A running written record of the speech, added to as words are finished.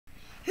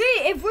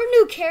if we're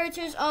new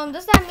characters,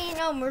 does that mean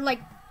we're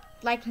like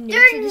new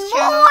There's to this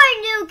channel? more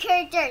new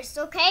characters,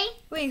 okay?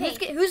 Wait,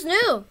 Okay. who's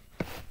new?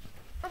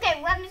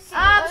 Okay, let me see.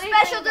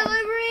 Special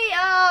delivery.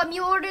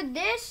 You ordered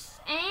this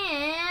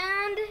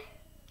and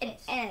an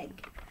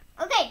egg.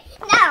 Okay,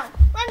 now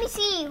let me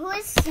see who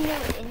is new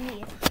in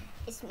here.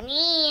 It's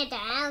me, the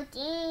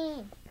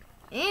outing.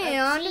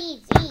 And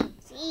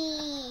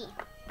See.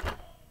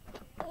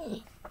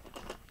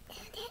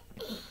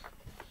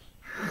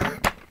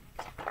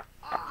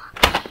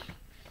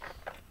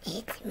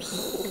 It's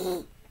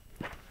me.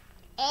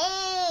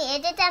 Hey,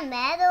 it's a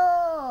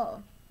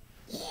medal.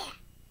 Yeah.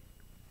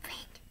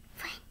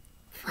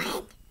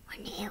 Friend.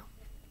 We're new.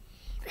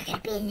 We're gonna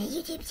be in the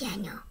YouTube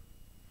channel.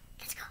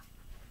 Let's go.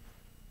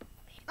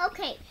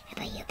 Okay. How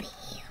about you be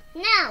here?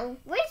 Now,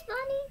 where's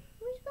Bunny?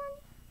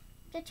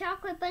 The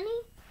chocolate bunny?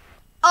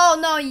 oh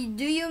no,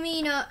 do you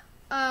mean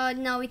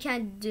no, we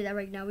can't do that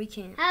right now. We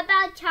can't. How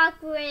about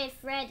chocolate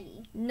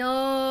Freddy?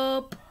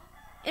 Nope.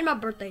 In my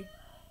birthday.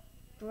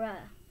 Bruh.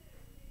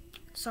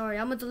 Sorry,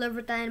 I'm gonna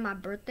deliver that in my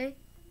birthday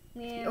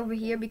Yeah. over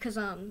here because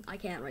I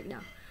can't right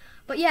now.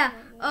 But yeah,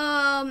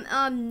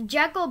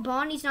 Jacko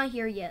Bonnie's not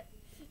here yet.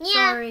 Yeah,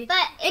 Sorry.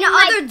 but In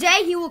another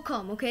day he will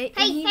come, okay?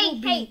 And he will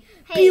be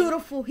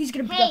beautiful. He's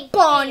gonna be like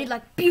Bonnie,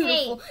 like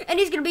beautiful, and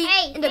he's gonna be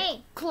in the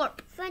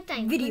club Fun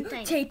time. video Fun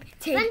time. tape.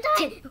 Fun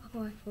time.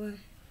 What?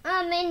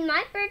 In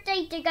my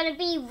birthday, they're gonna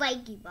be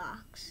Leggy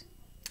Box.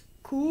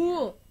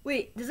 Cool.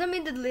 Wait, does that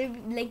mean the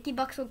Lanky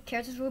Box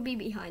characters will be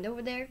behind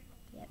over there?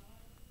 Yep.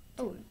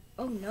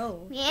 Oh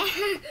no. Yeah.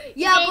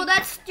 Yeah, but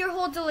that's your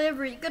whole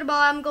delivery.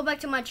 Goodbye. I'm going back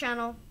to my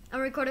channel. I'm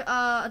recording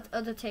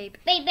the tape.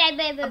 Wait.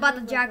 About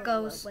the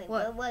Jackos. Wait.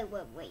 What? Okay,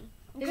 What?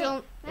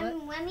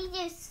 let me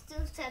just do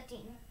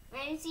something.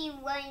 Let me see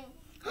when.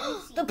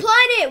 The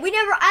planet! We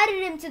never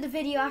added him to the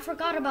video. I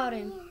forgot about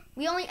him.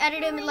 We only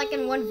added him in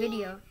one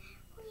video.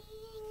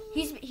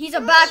 He's a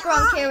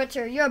background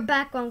character. You're a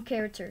background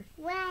character.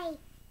 Why?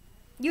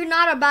 You're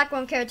not a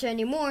background character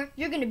anymore.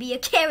 You're gonna be a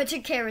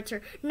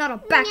character, not a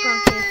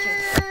background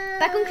character.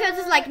 Background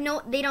characters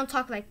they don't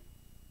talk like.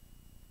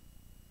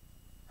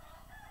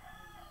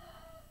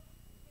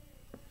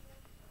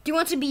 Do you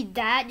want to be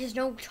that? Just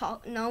no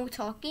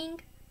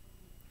talking?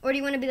 Or do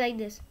you want to be like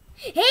this?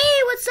 Hey,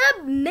 what's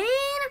up, man?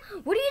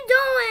 What are you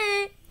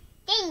doing?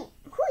 Dang,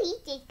 who is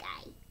this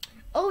guy?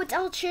 Oh, it's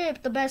El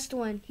Chip, the best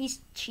one.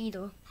 He's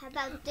Cheeto. How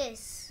about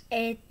this?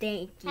 Thank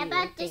you. How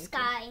about this thank you.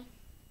 guy?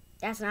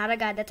 That's not a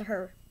guy, that's a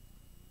her.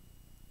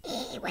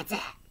 Hey, what's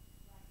that?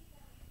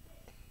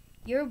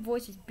 Your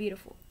voice is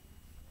beautiful.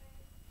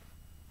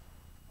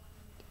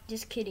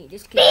 Just kidding.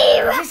 Just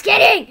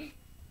kidding!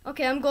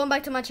 Okay, I'm going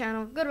back to my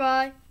channel.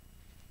 Goodbye.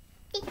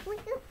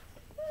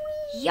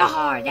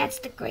 Yar, that's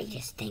the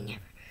greatest thing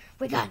ever.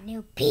 We got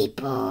new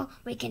people.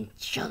 We can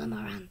show them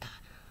around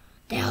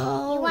the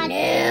whole new world. You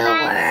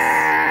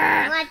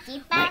want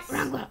Jeepbats?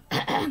 Wrong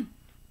world.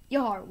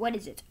 Yar, what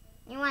is it?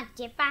 You want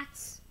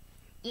Jeepbats?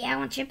 Yeah, I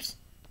want chips.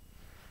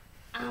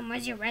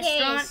 Where's your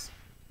restaurant? Here's.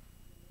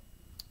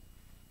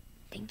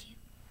 Thank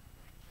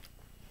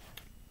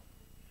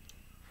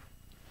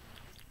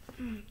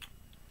you.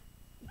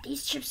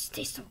 These chips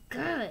taste so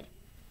good.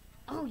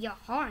 Oh,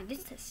 Yahar,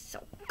 this is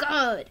so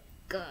good.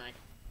 Good.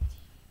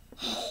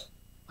 Hey,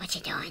 what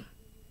you doing?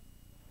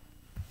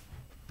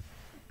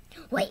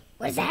 Wait,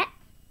 what is that?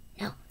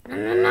 No.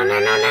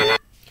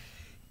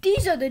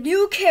 These are the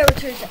new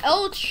characters,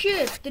 El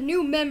Chip, the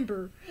new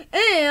member,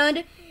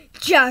 and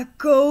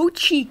Jacko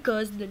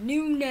Chica's the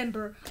new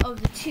member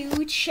of the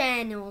 2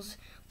 channels,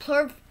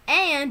 Plurp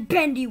and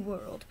Bendy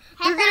World.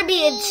 They're gonna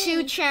be in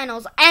 2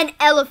 channels, and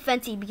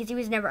Elephanty because he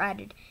was never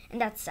added, and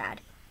that's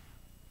sad.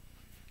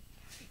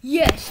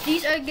 Yes,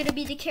 these are gonna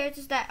be the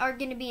characters that are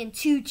gonna be in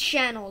 2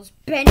 channels,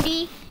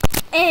 Bendy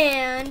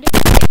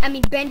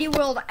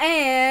World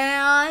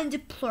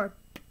and Plurp.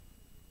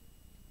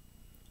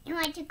 You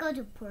want to go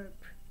to Plurp?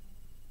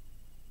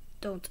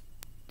 Don't.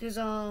 There's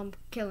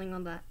killing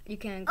on that. You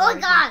can't go. Oh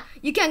God! Now.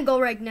 You can't go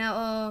right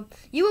now.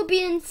 You will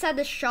be inside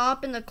the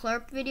shop in the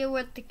Clerp video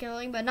with the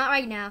killing, but not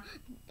right now.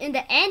 In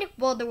the end,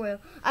 well, there will.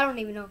 I don't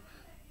even know.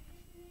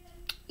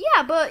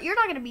 Yeah, but you're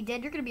not gonna be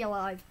dead. You're gonna be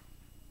alive.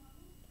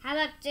 How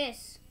about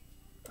this?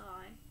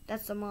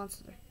 That's the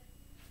monster.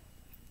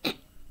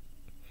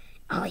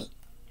 Oh wait.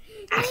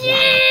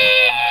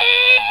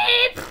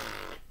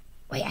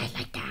 Wait, I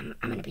like that.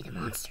 I'm gonna be the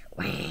monster.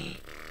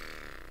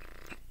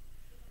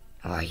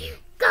 How are you?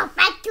 Go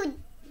back to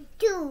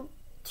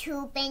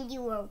Bendy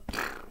World.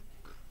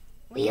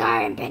 We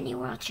are in Bendy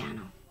World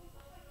channel.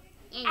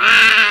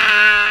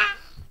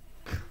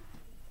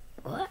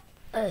 What?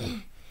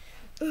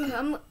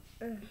 Yeah.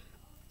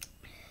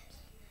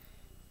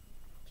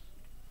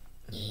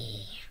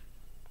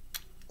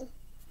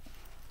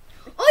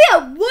 Oh yeah,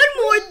 one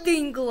more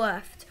thing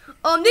left.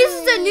 This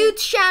is a new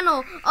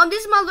channel.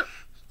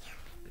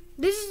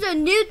 This is a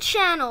new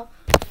channel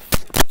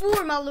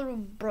for my little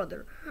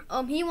brother.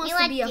 He wants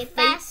to be a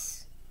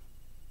face.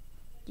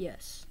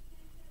 Yes.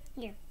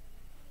 Here.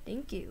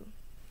 Thank you.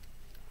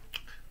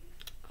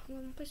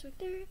 Place right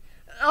there.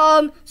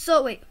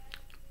 So wait.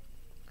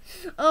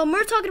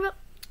 We're talking about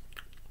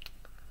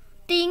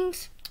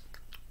things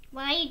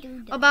Why you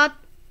do that? about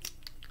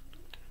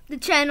the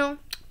channel.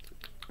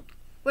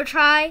 We'll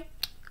try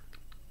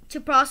to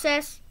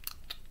process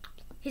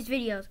his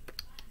videos.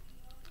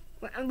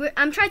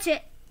 I'm trying to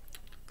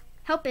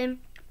help him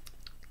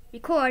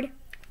record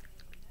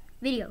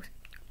videos.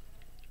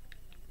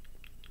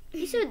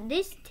 These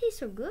tastes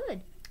so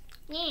good.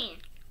 Yeah.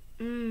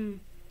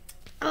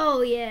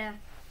 Oh yeah.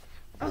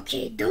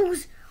 Okay,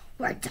 those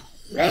were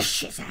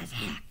delicious as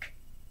heck.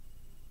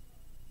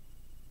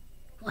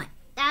 What?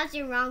 That was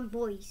your wrong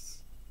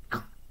voice.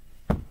 Oh.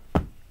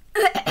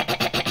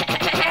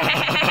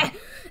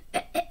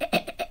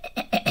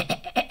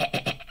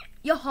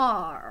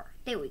 Yahar.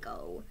 There we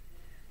go.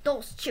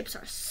 Those chips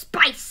are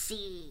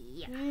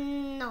spicy.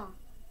 No.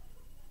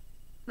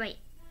 Wait.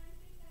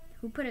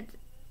 Who put it?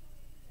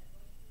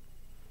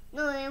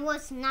 No, it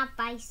was not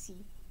spicy.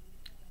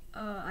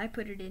 I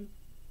put it in.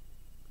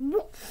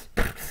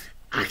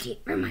 Okay,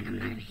 never mind. I'm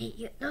not gonna hate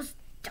you. Those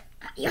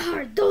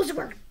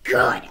were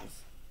good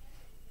as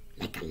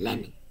like a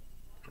lemon.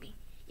 Okay,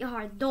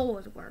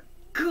 those were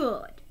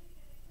good.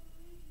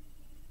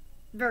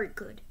 Very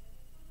good.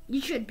 You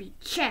should be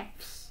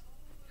chefs.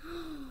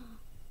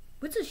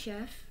 What's a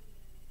chef?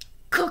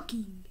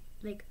 Cooking.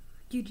 Like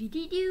do,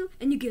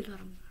 and you get a lot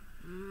of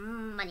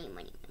money.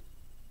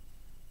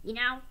 You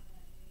know?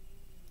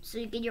 So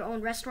you get your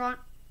own restaurant,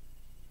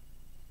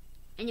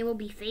 and you will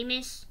be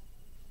famous.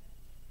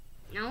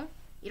 No?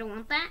 You don't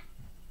want that?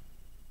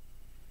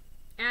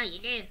 Oh, you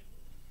do.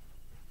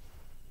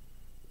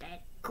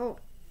 That cool.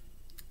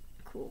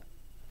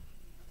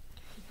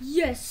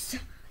 Yes,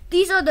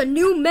 these are the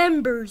new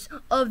members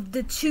of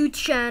the two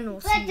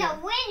channels. But here. the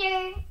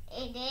winner,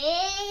 it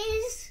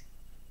is...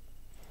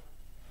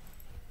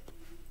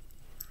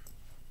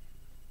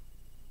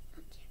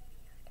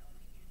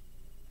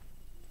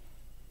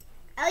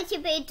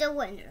 Algebra the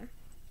winner.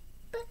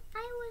 But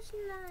I was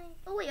lying.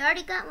 Oh, we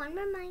already got one.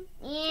 Never mind.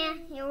 Yeah,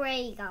 you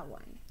already got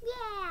one.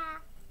 Yeah.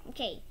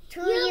 Okay,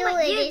 You're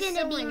it is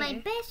gonna the be my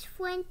winner. best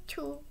friend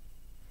too.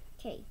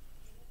 Okay.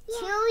 Yeah.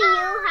 Till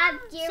you have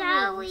your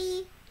Shall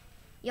wings.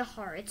 we?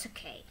 Yahar, it's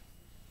okay.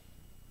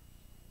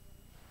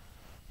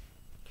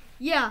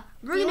 Yeah,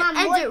 we're You gonna want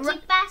end more it.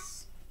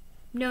 chipas?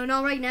 No,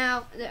 not right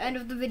now. The end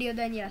of the video,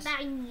 then yes.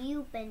 How about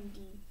you,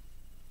 Bendy?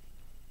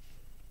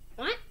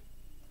 What?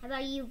 How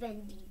about you,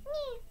 Bendy?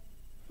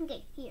 Yeah.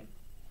 Okay, here.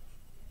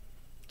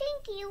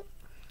 Thank you.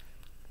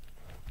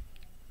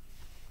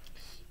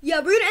 Yeah,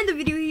 we're gonna end the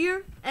video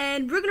here,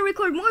 and we're gonna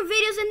record more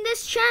videos in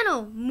this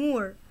channel.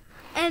 More.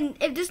 And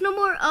if there's no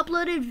more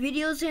uploaded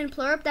videos in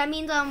Plurp, that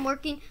means I'm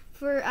working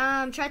for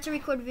trying to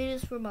record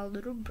videos for my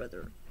little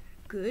brother.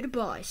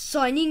 Goodbye.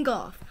 Signing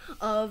off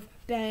of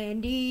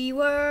Bendy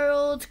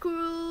World's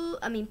crew.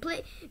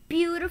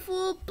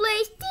 Beautiful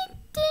place. Din,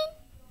 din.